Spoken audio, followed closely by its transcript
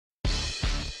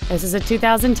This is a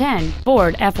 2010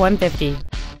 Ford F-150.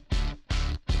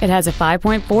 It has a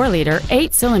 5.4-liter,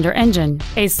 8-cylinder engine,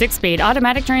 a 6-speed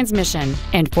automatic transmission,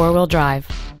 and 4-wheel drive.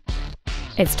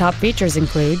 Its top features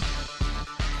include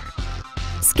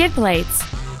skid plates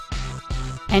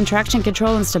and traction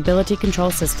control and stability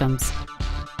control systems.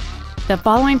 The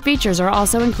following features are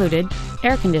also included: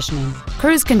 air conditioning,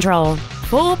 cruise control,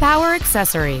 full power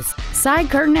accessories, side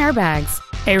curtain airbags,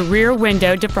 a rear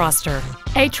window defroster,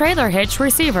 a trailer hitch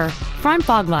receiver, front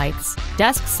fog lights,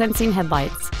 dusk sensing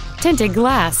headlights, tinted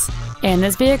glass, and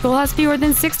this vehicle has fewer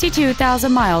than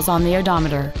 62,000 miles on the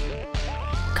odometer.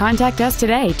 Contact us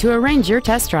today to arrange your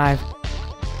test drive.